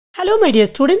Hello my dear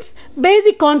students,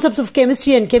 basic concepts of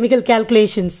chemistry and chemical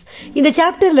calculations. In the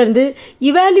chapter lende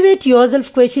evaluate yourself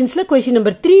questions la question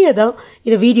number 3 da in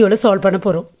the video la solve panna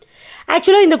porom.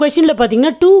 Actually in the question la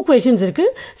pathina two questions irukku,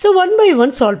 so one by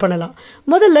one solve pannalam.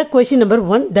 Modalla question number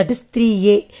 1, that is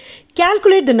 3a.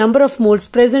 Calculate the number of moles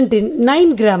present in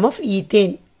 9 gram of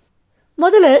ethane.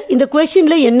 Modalla in the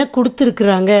question la enna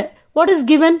kuduthirukkranga? What is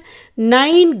given?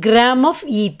 9 gram of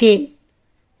ethane.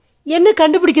 என்ன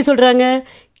கண்டுபிடிக்க சொல்றாங்க?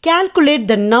 Calculate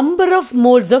the number of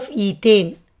moles of ethane.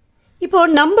 இப்போ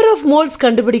number of moles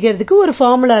கண்டுபிடிக்கிறதுக்கு ஒரு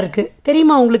formula இருக்கு.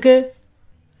 தெரியுமா உங்களுக்கு?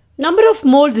 Number of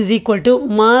moles is equal to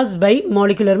mass by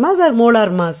molecular mass or molar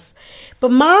mass. இப்போ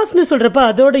massனு சொல்றப்ப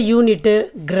அதோட யூனிட்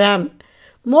கிராம்.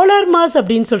 molar mass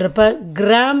அப்படின்னு சொல்றப்ப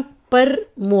கிராம் per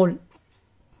mole.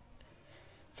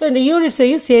 ஸோ இந்த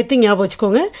யூனிட்ஸையும் சேர்த்து ஞாபகம்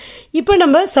வச்சுக்கோங்க. இப்போ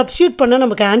நம்ம சப்ஸ்டியூட் பண்ணால்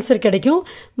நமக்கு ஆன்சர் கிடைக்கும்.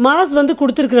 மாஸ் வந்து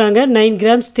கொடுத்துருக்குறாங்க 9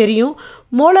 கிராம்ஸ் தெரியும்.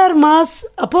 மோலார் மாஸ்,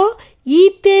 அப்போது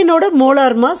ஈத்தேனோட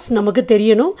மோலார் மாஸ் நமக்கு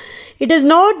தெரியணும். It is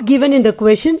not given in the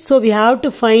question, so we have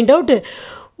to find out.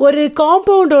 ஒரு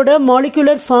காம்பவுண்டோட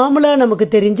மாலிகுலர் ஃபார்முலா நமக்கு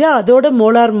தெரிஞ்சால் அதோட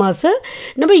மோலார் மாஸை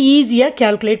நம்ம ஈஸியாக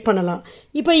கால்குலேட் பண்ணலாம்.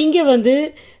 இப்போ இங்கே வந்து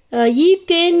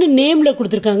ஈத்தேன்னு நேமில்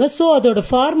கொடுத்துருக்காங்க, ஸோ அதோட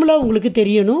ஃபார்முலா உங்களுக்கு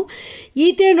தெரியணும்.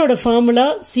 ஈத்தேனோட ஃபார்முலா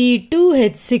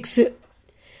C2H6,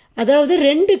 அதாவது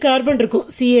 2 கார்பன் இருக்கும்,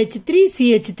 CH3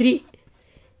 CH3.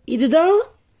 இதுதான்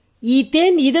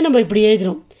ஈத்தேன். இதை நம்ம இப்படி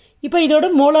எழுதுறோம். இப்போ இதோட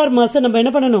மோலார் மாஸை நம்ம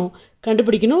என்ன பண்ணணும்?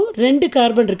 கண்டுபிடிக்கணும். 2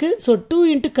 கார்பன் இருக்குது, ஸோ 2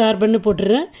 இன்ட்டு கார்பன்னு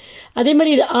போட்டுடுறேன். அதே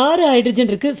மாதிரி இது 6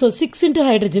 ஹைட்ரஜன் இருக்குது, ஸோ 6 இன்ட்டு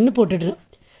ஹைட்ரஜன் போட்டுடுறேன்.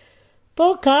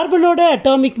 இப்போது கார்பனோட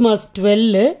atomic mass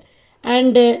 12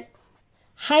 and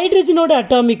ஹைட்ரஜனோட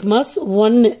atomic mass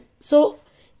 1. So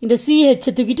இந்த CH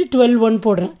தூக்கிட்டு 12 1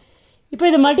 போடுறேன். இப்போ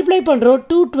இதை மல்டிப்ளை பண்ணுறோம்.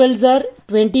 2 12s are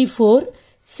 24,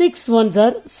 6 1s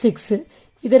are 6.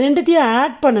 இதை ரெண்டுத்தையும்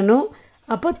ஆட் பண்ணணும்,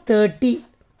 அப்போ 30.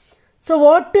 So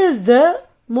what is the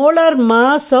molar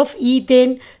mass of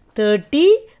ethane? 30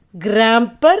 gram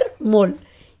per mole.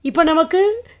 இப்போ நமக்கு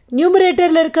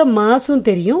நியூமரேட்டரில் இருக்க மாஸும்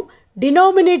தெரியும்,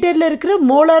 டினாமினேட்டரில் இருக்கிற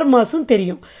மோலார் மாஸும்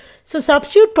தெரியும். ஸோ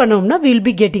சப்ஸ்டியூட் பண்ணோம்னா will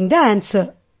be getting the answer.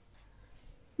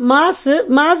 Mass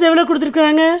எவ்வளோ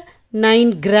கொடுத்துருக்குறாங்க? 9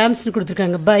 கிராம்ஸ்னு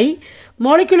கொடுத்துருக்காங்க. பை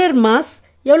மாலிகுலர் மாஸ்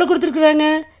எவ்வளோ கொடுத்துருக்குறாங்க?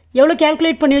 எவ்வளோ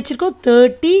கால்குலேட் பண்ணி வச்சுருக்கோம்?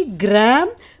 30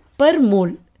 கிராம் பர்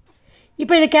மோல்.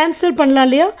 இப்போ இதை கேன்சல் பண்ணலாம்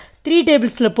இல்லையா? 3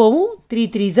 டேபிள்ஸில் போகும், 3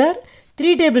 3s are,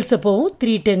 3 டேபிள்ஸில் போகும்,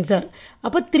 3 10s are.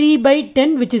 அப்போ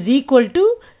 3/10 which is equal to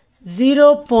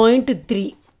 0.3.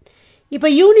 இப்போ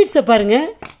யூனிட்ஸை பாருங்கள்.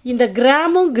 இந்த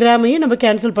கிராமையும் நம்ம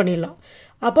கேன்சல் பண்ணிடலாம்.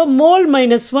 அப்போ மோல்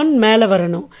 -1 மேலே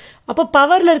வரணும். அப்போ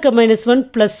பவரில் இருக்க -1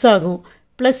 ப்ளஸ் ஆகும்.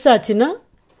 ப்ளஸ் ஆச்சுன்னா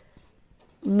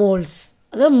மோல்ஸ்,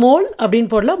 அதாவது மோல்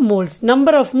அப்படின்னு போடலாம். மோல்ஸ்,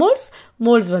 நம்பர் ஆஃப்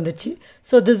மோல்ஸ் வந்துச்சு.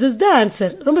 So this is the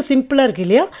answer. ரொம்ப சிம்பிளாக இருக்கு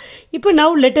இல்லையா? இப்போ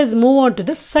now let us move on to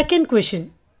the second question.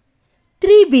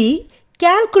 3b,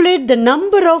 calculate the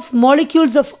number of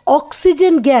molecules of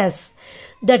oxygen gas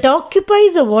that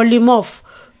occupies a volume of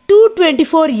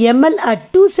 224 ml at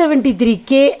 273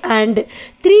 K and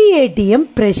 3 atm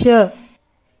pressure.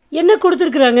 என்ன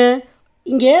கொடுத்துருக்குறாங்க?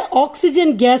 இங்கே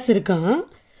oxygen case இருக்கான்.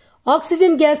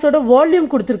 Oxygen கேஸோட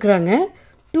volume கொடுத்துருக்குறாங்க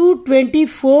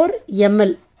 224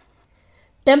 ml.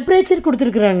 Temperature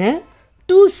கொடுத்துருக்குறாங்க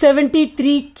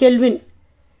 273 kelvin.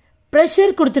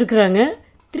 Pressure கொடுத்துருக்குறாங்க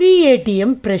 3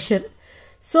 atm pressure.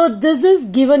 So this is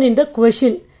given in the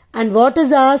question and what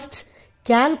is asked?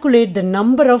 Calculate the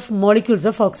number of molecules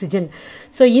of oxygen.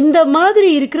 So இந்த மாதிரி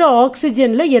இருக்கிற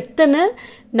ஆக்சிஜனில் எத்தனை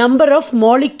நம்பர் ஆஃப்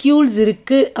மாலிக்யூல்ஸ்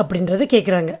இருக்குது அப்படின்றத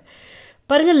கேட்குறாங்க.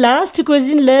 பாருங்கள், லாஸ்ட்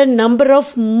கொஸ்டினில் நம்பர்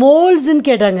ஆஃப் மோல்ஸ்ன்னு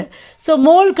கேட்டாங்க. ஸோ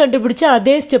மோல் கண்டுபிடிச்சா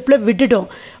அதே ஸ்டெப்பில் விட்டுட்டோம்.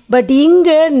 பட்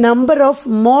இங்கே நம்பர் ஆஃப்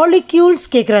மாலிக்யூல்ஸ்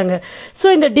கேட்குறாங்க. ஸோ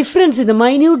இந்த டிஃப்ரென்ஸ், இந்த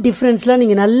மைன்யூட் டிஃப்ரென்ஸ்லாம்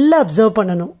நீங்கள் நல்லா அப்சர்வ்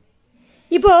பண்ணணும்.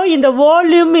 இப்போ இந்த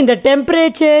வால்யூம், இந்த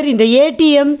டெம்பரேச்சர், இந்த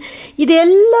ஏடிஎம், இது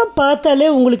எல்லாம் பார்த்தாலே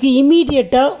உங்களுக்கு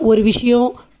இமீடியட்டாக ஒரு விஷயம்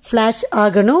ஃப்ளாஷ்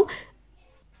ஆகணும்.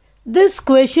 This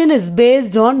question is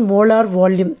based on molar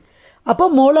volume. அப்போ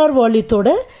மோலார் வால்யூத்தோட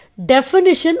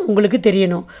டெஃபினிஷன் உங்களுக்கு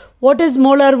தெரியணும். What is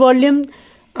molar volume?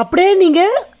 அப்படியே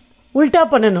நீங்கள் உல்டா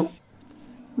பண்ணணும்.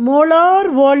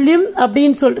 மோலார் வால்யூம்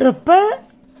அப்படின்னு சொல்கிறப்ப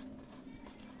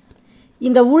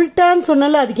இந்த உல்டான்னு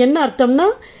சொன்னால அதுக்கு என்ன அர்த்தம்னா,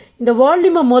 இந்த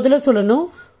வால்யூமை முதல்ல சொல்லணும்.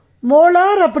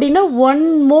 மோலார் அப்படின்னா 1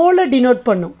 மோலை டினோட்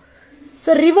பண்ணும். ஸோ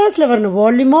ரிவர்ஸில் வரணும்.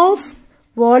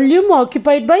 Volume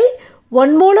occupied by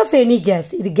 1 mole of any case.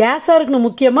 இது கேஸாக இருக்கணும்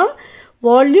முக்கியமாக.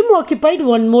 Volume occupied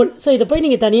 1 mole. ஸோ இதை போய்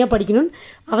நீங்கள் தனியாக படிக்கணும்னு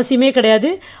அவசியமே கிடையாது.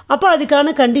 அப்போ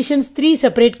அதுக்கான conditions 3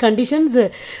 separate conditions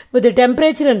with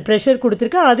temperature and pressure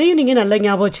கொடுத்துருக்கா, அதையும் நீங்கள் நல்லா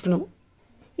ஞாபகம் வச்சுக்கணும்.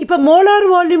 இப்போ மோலார்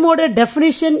வால்யூமோட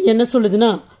டெஃபினிஷன் என்ன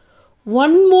சொல்லுதுன்னா,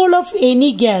 1 mole of any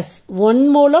gas, 1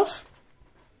 mole of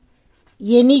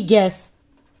any gas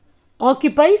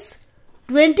occupies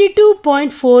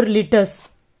 22.4 liters.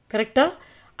 கரெக்டா?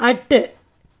 at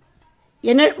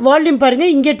என்ன வால்யூம் பாருங்க,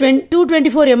 இங்கே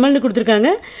 224 ml கொடுத்துருக்காங்க.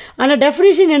 ஆனால்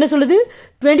டெஃபினிஷன் என்ன சொல்லுது?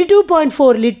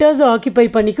 22.4 லிட்டர்ஸ் ஆக்கியபை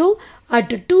பண்ணிக்கும்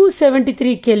அட்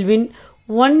 273 கெல்வின்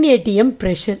 1 atm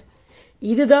ப்ரெஷர்.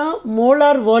 இதுதான்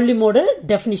மோலார் வால்யூமோட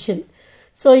டெஃபினிஷன்.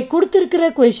 ஸோ கொடுத்துருக்கிற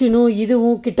கொஷினும்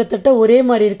இதுவும் கிட்டத்தட்ட ஒரே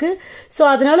மாதிரி இருக்குது. ஸோ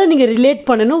அதனால் நீங்கள் ரிலேட்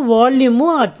பண்ணணும்.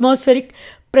 வால்யூமும் அட்மாஸ்பரிக்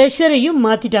ப்ரெஷரையும்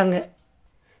மாற்றிட்டாங்க.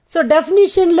 ஸோ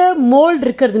டெஃபினிஷனில் மோல்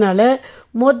இருக்கிறதுனால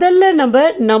முதல்ல நம்ம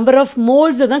நம்பர் ஆஃப்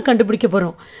மோல்ஸை தான் கண்டுபிடிக்க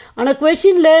போகிறோம். ஆனால்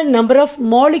கொஷினில் நம்பர் ஆஃப்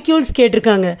மாலிக்யூல்ஸ்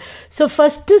கேட்டிருக்காங்க. ஸோ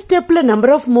ஃபஸ்ட்டு ஸ்டெப்பில்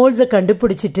நம்பர் ஆஃப் மோல்ஸை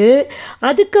கண்டுபிடிச்சிட்டு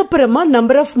அதுக்கப்புறமா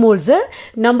நம்பர் ஆஃப் மோல்ஸை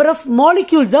நம்பர் ஆஃப்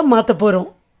மாலிக்யூல்ஸாக மாற்ற போகிறோம்.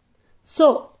 So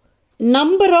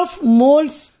number of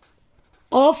moles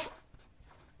of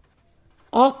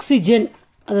oxygen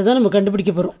அதை தான் நம்ம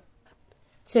கண்டுபிடிக்க போகிறோம்.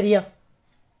 சரியா?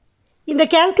 இந்த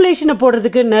கேல்குலேஷனை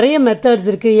போடுறதுக்கு நிறைய மெத்தட்ஸ்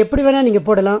இருக்குது. எப்படி வேணால் நீங்கள்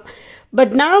போடலாம்.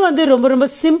 பட் நான் வந்து ரொம்ப ரொம்ப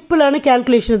சிம்பிளான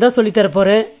கேல்குலேஷனை தான் சொல்லித்தர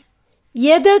போகிறேன்.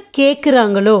 எதை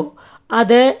கேட்குறாங்களோ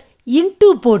அதை இன்டூ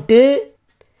போட்டு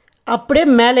அப்படியே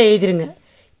மேலே எழுதிருங்க.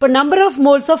 இப்போ நம்பர் ஆஃப்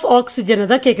மோல்ஸ் ஆஃப் ஆக்சிஜனை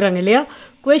தான் கேட்குறாங்க இல்லையா?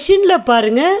 கொஷினில்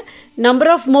பாருங்கள்,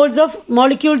 number of moles of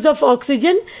molecules of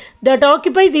oxygen that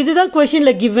ஆக்கியபைஸ், இதுதான்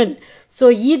கொஷினில் கிவன். ஸோ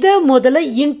இதை முதல்ல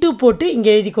இன்டூ போட்டு இங்கே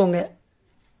எழுதிக்கோங்க.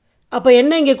 அப்போ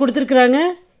என்ன இங்கே கொடுத்துருக்குறாங்க?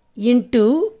 இன்டூ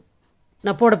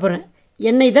நான் போட போகிறேன்.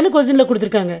 என்ன இதானே கொஸ்டினில்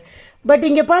கொடுத்துருக்காங்க. பட்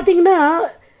இங்கே பார்த்தீங்கன்னா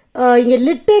இங்கே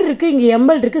லிட்டர் இருக்குது, இங்கே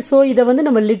எம்எல் இருக்குது. ஸோ இதை வந்து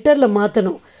நம்ம லிட்டரில்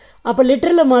மாற்றணும். அப்போ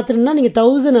லிட்டரில் மாற்றணும்னா நீங்கள்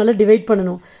 1000ஆல் டிவைட்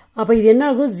பண்ணணும். அப்போ இது என்ன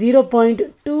ஆகும்?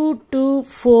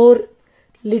 0.224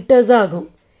 லிட்டர்ஸ் ஆகும்.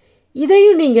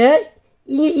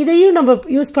 இதையும் நம்ம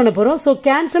யூஸ் பண்ண போகிறோம். ஸோ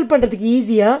கேன்சல் பண்ணுறதுக்கு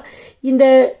ஈஸியாக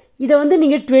இதை வந்து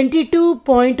நீங்கள்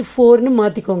 22.4ன்னு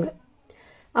மாற்றிக்கோங்க.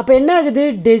 அப்போ என்ன ஆகுது?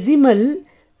 டெசிமல்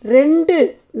 2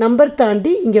 நம்பர்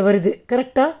தாண்டி இங்கே வருது.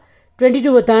 கரெக்டாக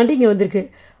 22 தாண்டி இங்கே வந்திருக்கு.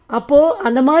 அப்போது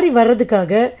அந்த மாதிரி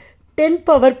வர்றதுக்காக 10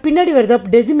 பவர் பின்னாடி வருதா?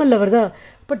 டெசிமலில் வருதா?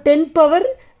 இப்போ 10 பவர்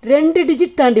 2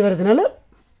 டிஜிட் தாண்டி வர்றதுனால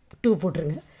 2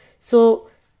 போட்டுருங்க. ஸோ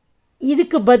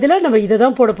இதுக்கு பதிலாக நம்ம இதை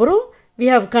தான் போட போகிறோம். we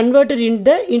have converted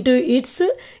into its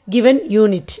given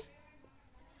unit.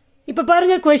 இப்போ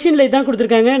பாருங்கள், கொஷினில் இதான்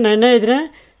கொடுத்துருக்காங்க. நான் என்ன எழுதுகிறேன்?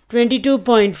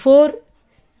 22.4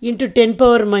 into 10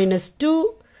 power minus 2.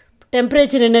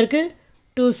 டெம்பரேச்சர் என்ன இருக்குது?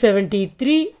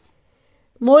 273.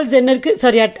 மோல்ஸ் என்ன இருக்குது?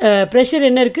 சாரி, ப்ரெஷர்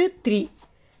என்ன இருக்குது? 3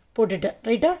 போட்டுட்டேன்.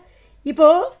 ரைட்டா?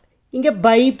 இப்போது இங்கே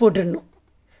பை போட்டுடணும்.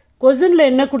 கொஸ்டினில்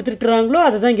என்ன கொடுத்துருக்குறாங்களோ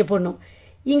அதை தான் இங்கே போடணும்.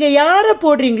 இங்கே யாரை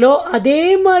போடுறீங்களோ அதே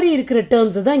மாதிரி இருக்கிற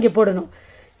டேர்ம்ஸை தான் இங்கே போடணும்.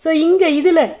 ஸோ இங்கே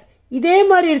இதில் இதே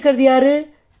மாதிரி இருக்கிறது யார்?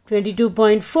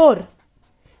 22.4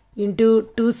 into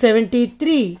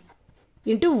 273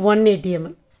 into 180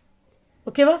 ml.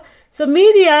 ஓகேவா? ஸோ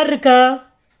மீதி யார் இருக்கா?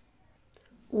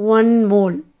 1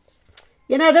 மோல்.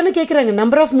 ஏன்னா அதானே கேட்குறாங்க,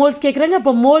 நம்பர் ஆஃப் மோல்ஸ் கேட்குறாங்க.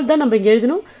 அப்போ மோல் தான் நம்ம இங்கே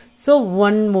எழுதணும். So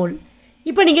 1 mole.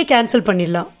 இப்போ நீங்கள் கேன்சல்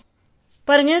பண்ணிடலாம்.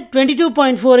 பாருங்கள்,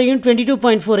 22.4ஐயும்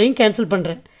 22.4ஐயும் கேன்சல்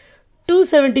பண்ணுறேன்.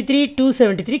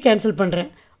 273 கேன்சல் பண்ணுறேன்.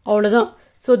 அவ்வளோதான்.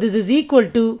 So this is equal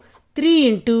to 3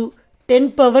 into 10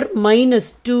 power minus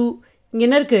 2. இங்கே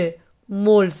என்ன இருக்குது?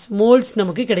 மோல்ஸ்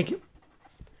நமக்கு கிடைக்கும்.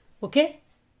 ஓகே?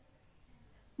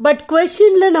 பட்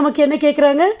கொஸ்டினில் நமக்கு என்ன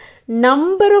கேட்குறாங்க?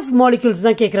 நம்பர் ஆஃப் மாலிக்யூல்ஸ்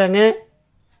தான் கேட்குறாங்க.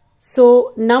 ஸோ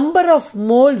நம்பர் ஆஃப்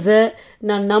மோல்ஸை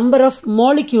நான் நம்பர் ஆஃப்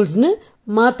மாலிக்யூல்ஸ்னு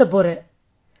மாற்ற போகிறேன்.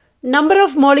 நம்பர்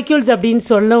ஆஃப் மாலிக்யூல்ஸ் அப்படின்னு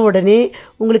சொன்ன உடனே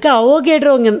உங்களுக்கு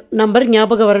அவோகேட்ரோ நம்பர்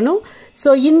ஞாபகம் வரணும். ஸோ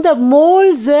இந்த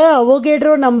மோல்ஸை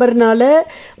அவோகேட்ரோ நம்பர்னால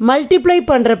மல்டிப்ளை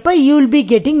பண்ணுறப்ப you will be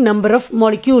getting number of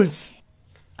molecules.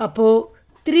 அப்போது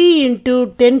 3 into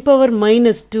 10 power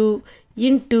minus 2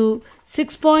 into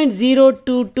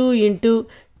 6.022 into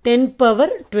 10 power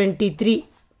 23.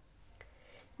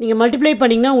 நீங்கள் மல்டிப்ளை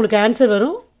பண்ணிங்கன்னா உங்களுக்கு ஆன்சர்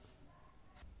வரும்.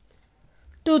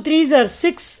 2 3s are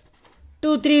 6,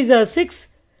 2 3s are 6,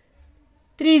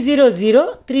 3 0 0,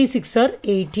 3 6 are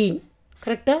 18.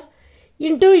 கரெக்டா?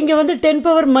 இன்ட்டு இங்கே வந்து 10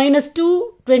 power minus 2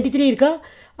 23 இருக்கா?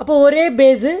 அப்போ ஒரே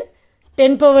base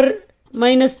 10 power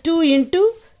minus 2 into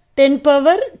 10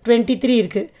 power 23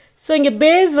 இருக்குது. ஸோ இங்கே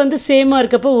பேஸ் வந்து சேமாக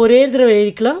இருக்கப்போ ஒரே தடவை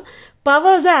எழுதிக்கலாம்.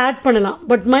 பவர்ஸை ஆட் பண்ணலாம்.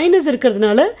 பட் மைனஸ்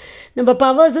இருக்கிறதுனால நம்ம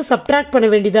பவர்ஸை சப்ட்ராக்ட் பண்ண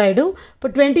வேண்டியதாகிடும். இப்போ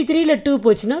 23ல் 2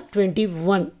 போச்சுன்னா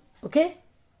 21. Okay?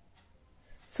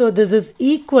 So this is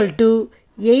equal to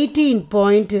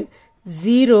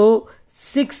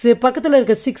 18.06. பக்கத்தில்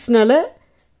இருக்க 6னால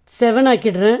 7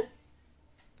 ஆக்கிடுறேன்.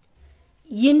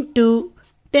 Into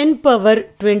 10 power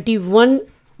 21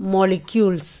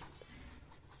 molecules.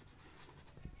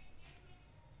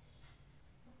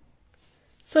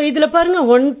 ஸோ இதில் பாருங்கள்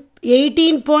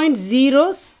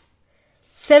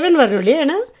 18.07 வரணும் இல்லையா?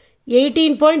 ஏன்னா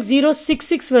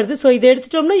 18.066 வருது. ஸோ இதை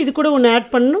எடுத்துட்டோம்னா இது கூட ஒன்று ஆட்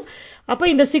பண்ணணும். அப்போ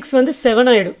இந்த 6 வந்து 7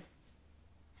 ஆகிடும்.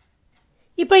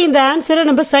 இப்போ இந்த ஆன்சரை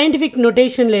நம்ம சயின்டிஃபிக்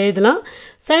நோட்டேஷனில் எழுதலாம்.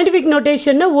 சயின்டிஃபிக்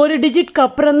நோட்டேஷன்னா ஒரு டிஜிட்க்கு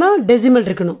அப்புறம் தான் டெசிமல்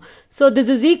இருக்கணும். So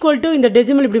this is equal to இந்த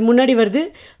டெசிமல் இப்படி முன்னாடி வருது.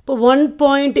 இப்போ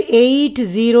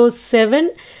 1.807.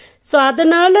 ஸோ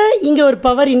அதனால் இங்கே ஒரு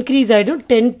பவர் இன்க்ரீஸ் ஆகிடும்,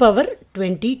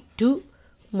 10^22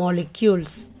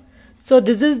 molecules. So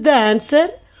this is the answer.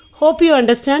 Hope you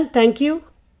understand. Thank you.